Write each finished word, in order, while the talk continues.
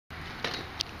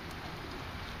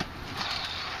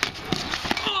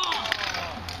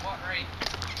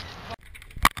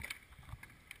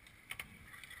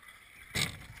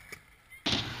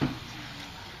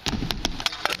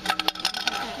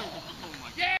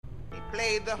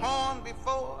laid the horn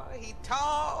before he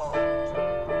talked.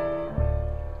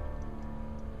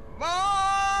 Born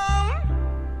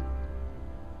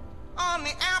on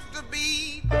the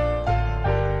afterbeat,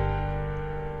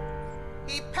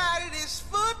 he patted his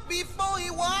foot before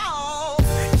he walked.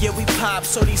 Yeah, we pop,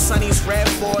 so these sunnies rap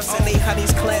for us, and they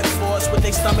honeys clap for us, with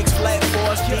their stomachs flat for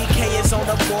us. DK is on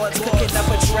the boards, cooking up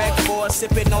a track for us,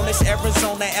 sipping on this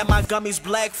Arizona, and my gummies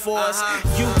black for us.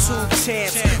 YouTube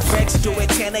chants, Rex do it,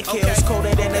 Tanner kills,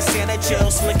 coated in the Santa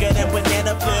chill, slicker than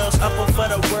banana pills. Upper for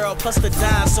the world, plus the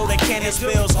dime, so the cannon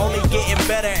spills. Only getting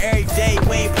better every day,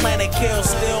 we ain't planning kills.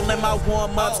 Still in my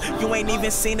warm-ups, you ain't even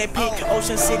seen it peak.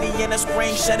 Ocean City in the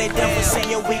spring, shut it down for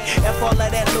senior week. If all of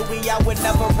that Louis, I would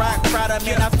never rock Prada,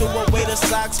 man, I threw away the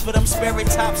socks for them Sperry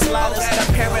top sliders.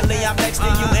 Apparently I'm next to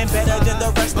you and better than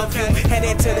the rest of you.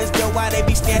 Headed to this door, why they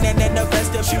be standing in the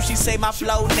rest of you? She say my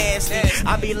flow nasty,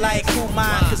 I be like, who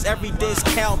mine? Cause every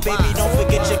discount, baby, don't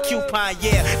forget your coupon.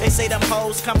 Yeah, they say them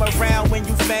hoes come around when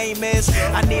you famous.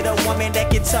 I need a woman that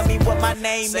can tell me what my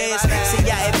name is. See,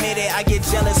 I admit it, I get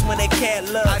jealous when a cat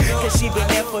look, cause she been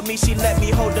there for me, she let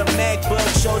me hold the MacBook.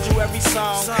 Showed you every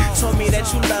song, told me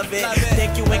that you love it,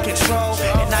 think you in control,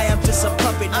 and I am just a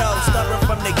puppet. No, stubborn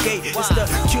from the gate. It's the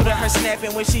cue to her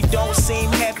snapping when she don't seem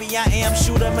happy. I am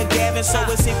Shooter McGavin, so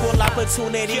it's equal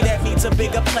opportunity. That means a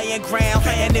bigger playing ground.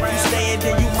 And if you stay it,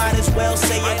 then you might as well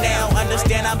say it now.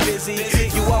 Understand I'm busy,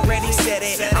 you already said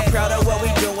it. I'm proud of what we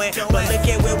doing, but look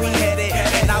at where we headed.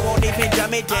 And I won't even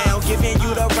dumb it down, giving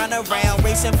you the run around,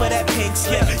 racing for that pink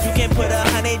slip. You can put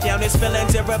 100 down, this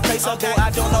feeling's irreplaceable.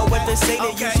 I don't know what to say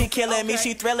to you. She killing me,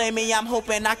 she thrilling me. I'm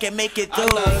hoping I can make it through.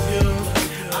 I love you,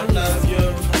 I love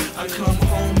you. I come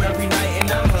home every night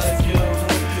and I hug you.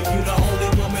 You the only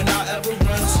woman I ever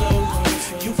run to.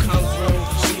 You come through,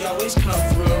 she always come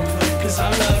through. Cause I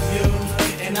love you,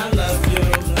 and I love you.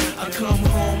 I come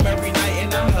home every night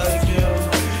and I hug you.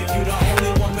 You the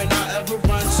only woman I ever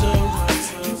run to.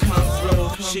 You come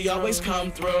through, she always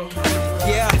come through.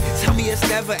 Yeah, tell me it's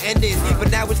never ending, but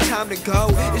now it's time to go.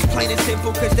 It's plain and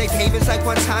simple, cause they game is like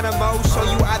Guantanamo. So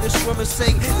you either swim or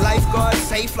sink, lifeguard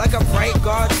safe like a bright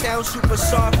guard. Sound super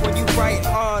soft when you write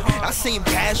hard. I seem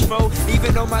bashful,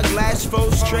 even though my glass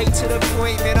full. Straight to the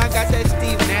point, man, I got that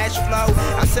Steve Nash flow.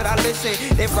 I said I listen,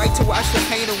 then right to wash the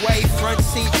pain away. Front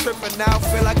seat tripping now,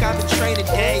 feel like I'm in training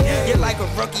day. You're like a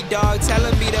rookie dog,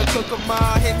 telling me to cook 'em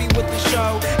all. Hit me with the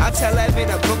show, I tell Evan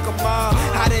to book 'em all.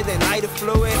 Hotter than lighter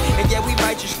fluid, and yeah, we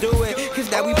might just do it, cause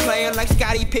now we playing like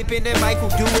Scottie Pippen and Michael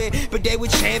do it. But they were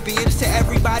champions, to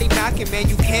everybody knocking, man,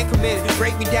 you can't come in,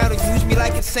 break me down and use me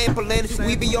like a sampling.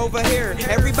 We be over here,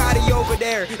 everybody over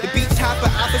there. The beat's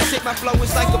hopper opposite, my flow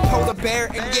is like a polar bear.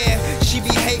 And yeah, she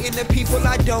be hating the people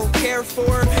I don't care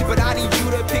for, but I need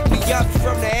you to pick me up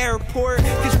from the airport,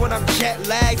 cause when I'm jet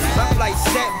lagged, my flight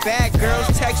set back. Girls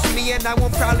text me and I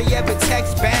won't probably ever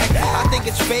text back. I think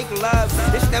it's fake love,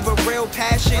 it's never real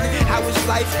passion. How is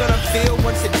life gonna feel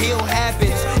once the deal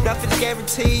happens? Nothing's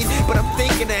guaranteed, but I'm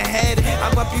thinking ahead.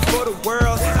 I'm up before the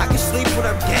world, I can sleep when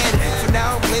I'm dead. For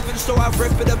now I'm living, so I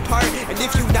rip it apart. And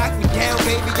if you knock me down,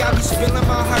 baby, I'll be spilling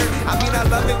my heart. I mean, I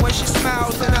love it when she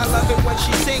smiles, and I love it when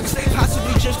she sings.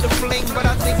 Possibly just a fling, but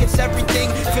I think it's everything.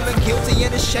 Feeling guilty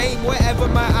and ashamed wherever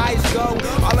my eyes go.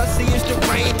 All I see is the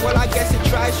rain, well, I guess it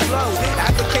dries slow.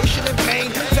 Application in vain,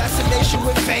 fascination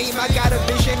with fame. I got a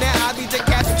vision that I'll be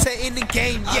decapitating the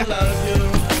game. Yeah. I love you.